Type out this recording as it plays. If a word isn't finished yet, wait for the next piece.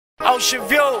Ocean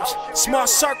views, small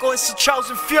circle, it's a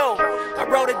chosen few. I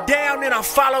wrote it down and I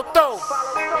followed through.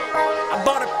 I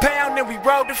bought a pound and we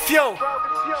rode the fuel.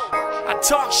 I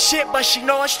talk shit but she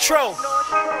know it's true.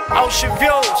 Ocean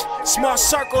views, small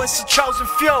circle, it's a chosen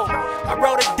few. I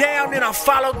wrote it down and I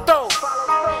followed through.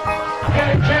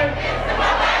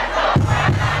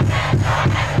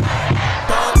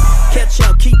 Catch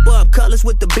up, keep up, colors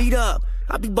with the beat up.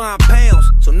 I be buying pounds,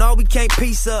 so no, we can't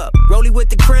piece up. Rollie with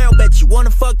the crown, bet you wanna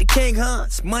fuck the king, huh?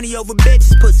 It's money over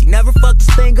bitches, pussy, never fuck this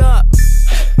thing up.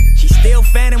 She still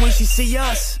fanning when she see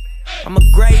us. I'm a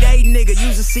grade A nigga,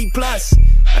 use a C+.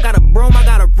 I got a broom, I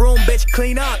got a room, bitch,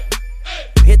 clean up.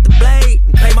 Hit the blade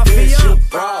and pay my fee up.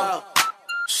 Bro,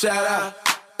 shut up,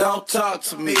 don't talk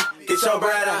to me. Get your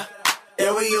bread out.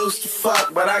 Yeah, we used to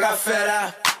fuck, but I got fed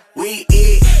up. We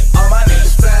eat, all my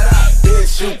niggas fed up.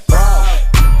 Bitch, you bro.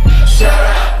 Shut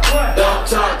up, don't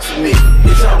talk to me.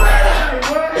 Get your bread out.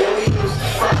 Yeah, we used to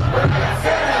fuck, but I got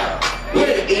fed up. We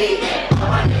eat, all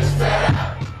my niggas fed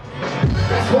up.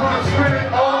 That's why I'm screaming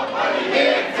all money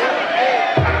in to the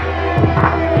air.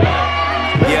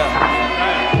 Yeah.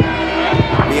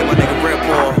 Me and my nigga Red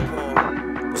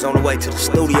Paul was on the way to the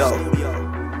studio.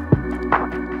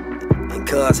 And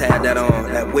Cuz had that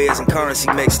Wiz and Currency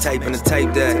mixtape in the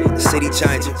tape deck, the City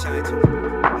Changer.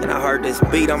 And I heard this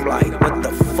beat, I'm like, what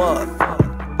the fuck?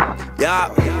 Yeah,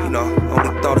 you know,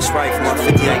 only thought it's right from my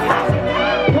 58.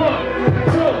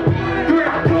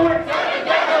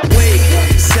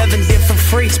 7 different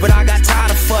freaks, but I got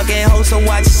tired of fucking hoes, so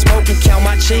I just smoke and count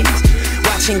my cheeks.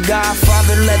 Watching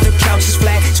Godfather, leather couches,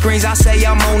 flat screens. I say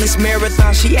I'm on this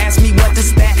marathon. She asked me what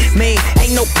does that mean?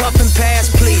 Ain't no puffin' pass,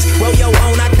 please. Roll your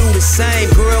own, I do the same.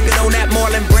 Girl, get on that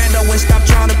Marlon Brando and stop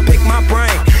trying to pick my brain.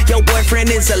 Your boyfriend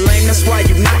is a lame, that's why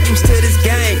you not used to this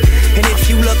game. And if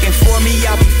you looking for me,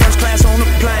 I'll be first class on the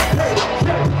plane.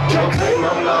 Don't take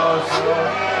no loss,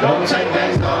 don't take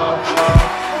days off.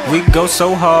 We go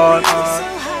so hard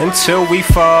until we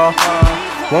fall.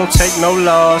 Won't take no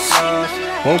loss,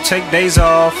 won't take days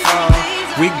off.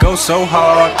 We go so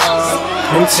hard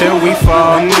until we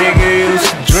fall. Nigga used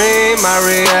to dream, my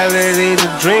reality to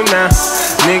dream now.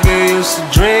 Nigga used to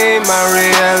dream, my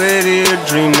reality to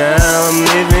dream now. I'm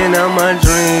living out my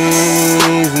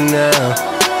dreams now.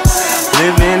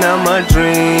 Living out my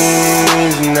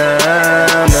dreams now,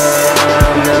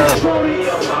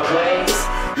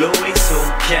 Louis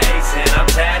suitcase and I'm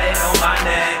tatted on my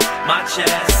neck, my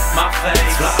chest, my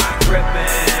face. Fly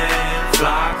crippin',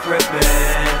 fly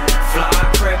crippin', fly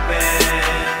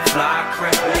crippin', fly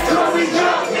crippin'.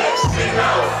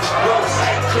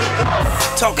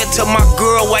 Talking to my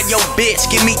girl while your bitch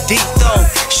give me deep though.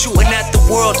 Shooting at the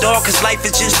world, dog, cause life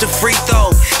is just a free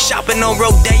throw. Shopping on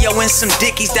Rodeo and some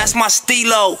Dickies, that's my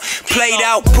stilo. Played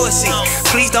out pussy,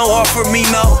 please don't offer me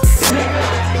no.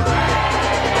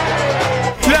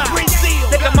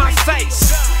 Look at my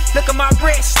face, look at my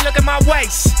wrist, look at my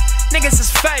waist. Niggas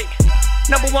is fake.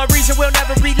 Number one reason we'll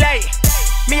never relate.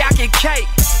 Me, I get cake,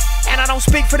 and I don't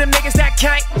speak for them niggas that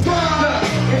can't.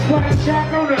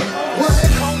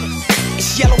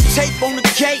 It's yellow tape on the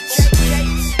gates.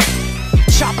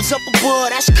 Choppers up above,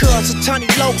 that's cuz a tiny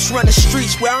locs run the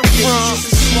streets where I'm from.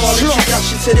 Small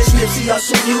introduction to this Nipsey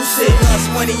Hussle music. Us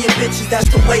money and bitches, that's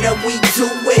the way that we do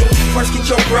it. First get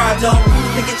your bride on,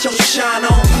 then get your shine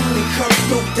on. Then come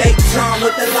through daytime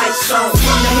with the lights on.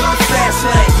 Then hit the fast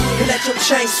lane, and let your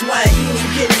chain swing. You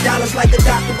getting dollars like a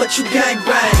doctor, but you gang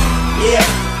bang. Yeah,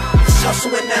 it's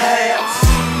hustle in the house.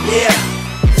 Yeah,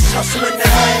 it's hustle in the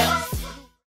house.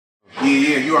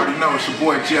 Yeah, you already know it's your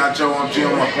boy G.I. Joe on G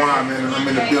on my grind, man, and I'm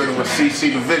in the building with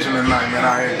CC Division tonight, man,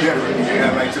 out here different.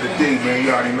 Yeah, like to the D, man, you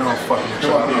already know I'm fucking with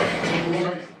y'all.